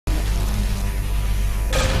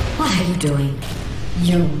What are you doing?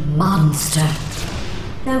 You monster.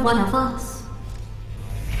 They're one of us.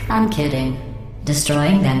 I'm kidding.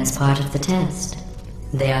 Destroying them is part of the test.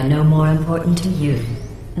 They are no more important to you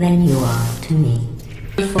than you are to me.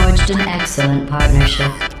 We forged an excellent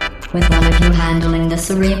partnership, with one of you handling the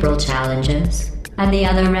cerebral challenges, and the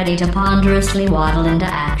other ready to ponderously waddle into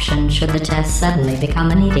action should the test suddenly become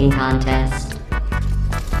an eating contest.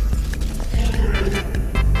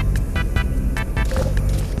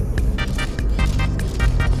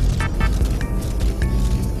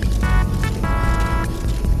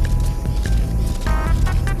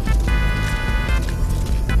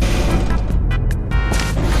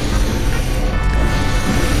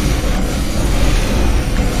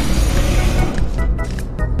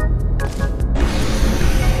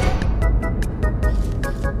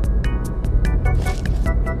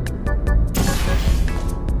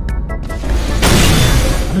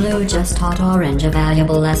 Blue just taught Orange a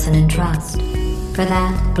valuable lesson in trust. For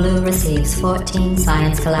that, Blue receives 14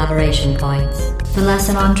 science collaboration points. The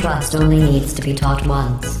lesson on trust only needs to be taught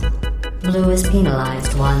once. Blue is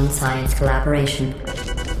penalized 1 science collaboration.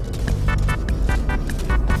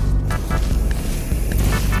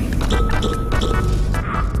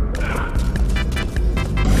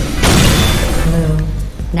 Blue,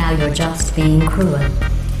 now you're just being cruel.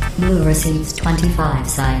 Blue receives 25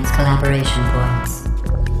 science collaboration points.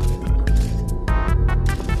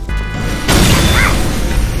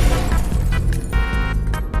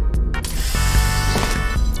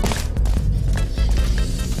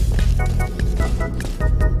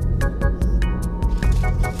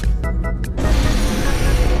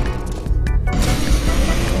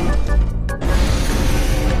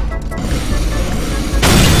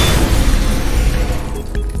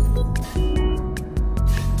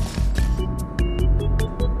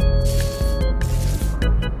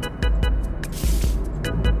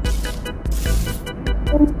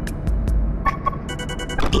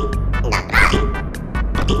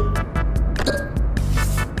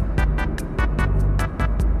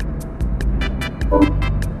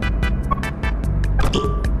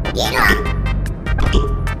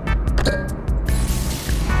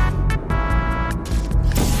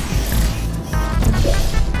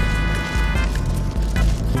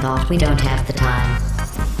 Thought we don't have the time.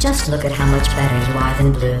 Just look at how much better you are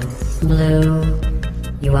than Blue. Blue,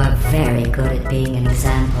 you are very good at being an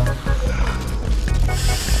example.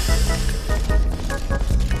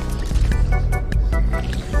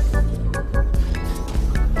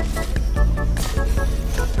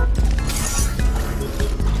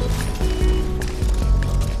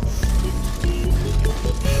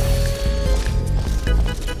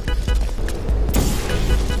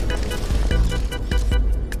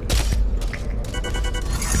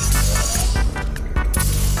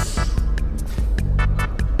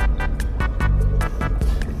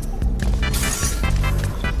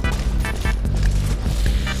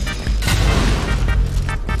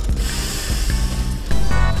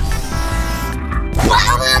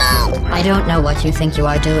 I don't know what you think you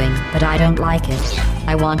are doing, but I don't like it.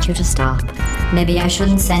 I want you to stop. Maybe I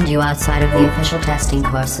shouldn't send you outside of the official testing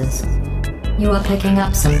courses. You are picking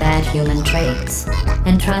up some bad human traits.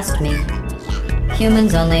 And trust me,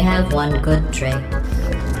 humans only have one good trait.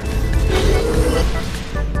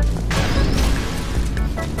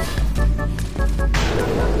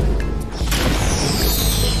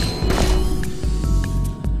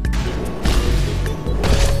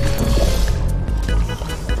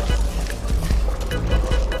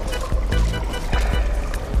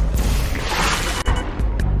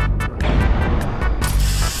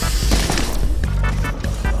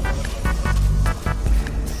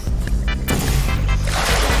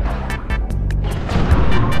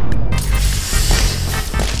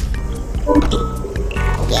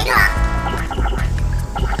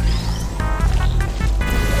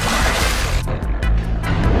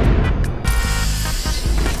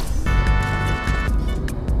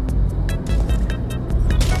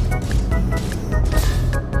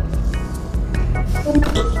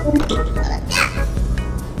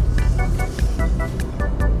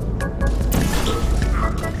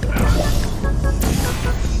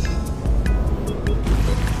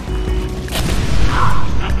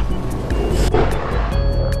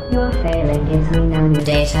 Your failing gives me no new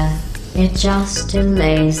data. It just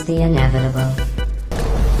delays the inevitable.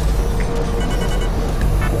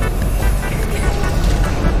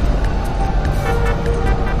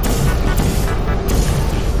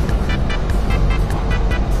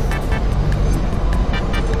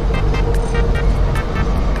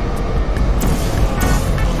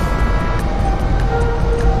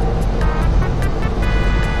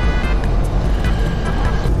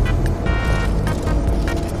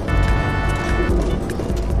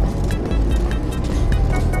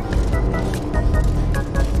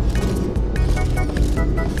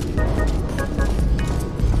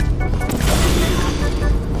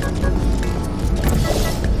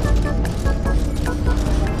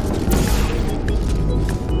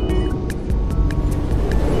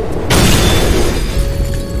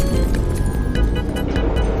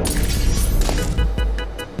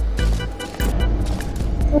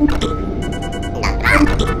 Just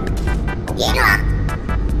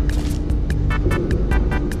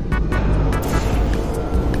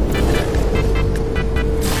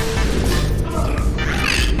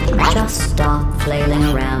stop flailing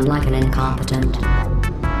around like an incompetent.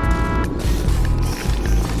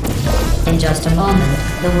 In just a moment,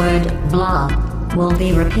 the word blah will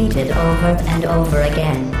be repeated over and over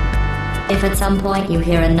again. If at some point you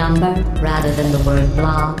hear a number rather than the word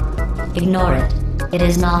blah, ignore it. It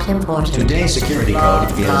is not important. Today's security code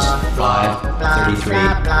is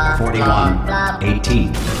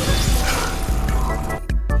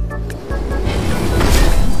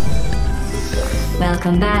 5334118.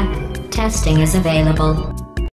 Welcome back. Testing is available.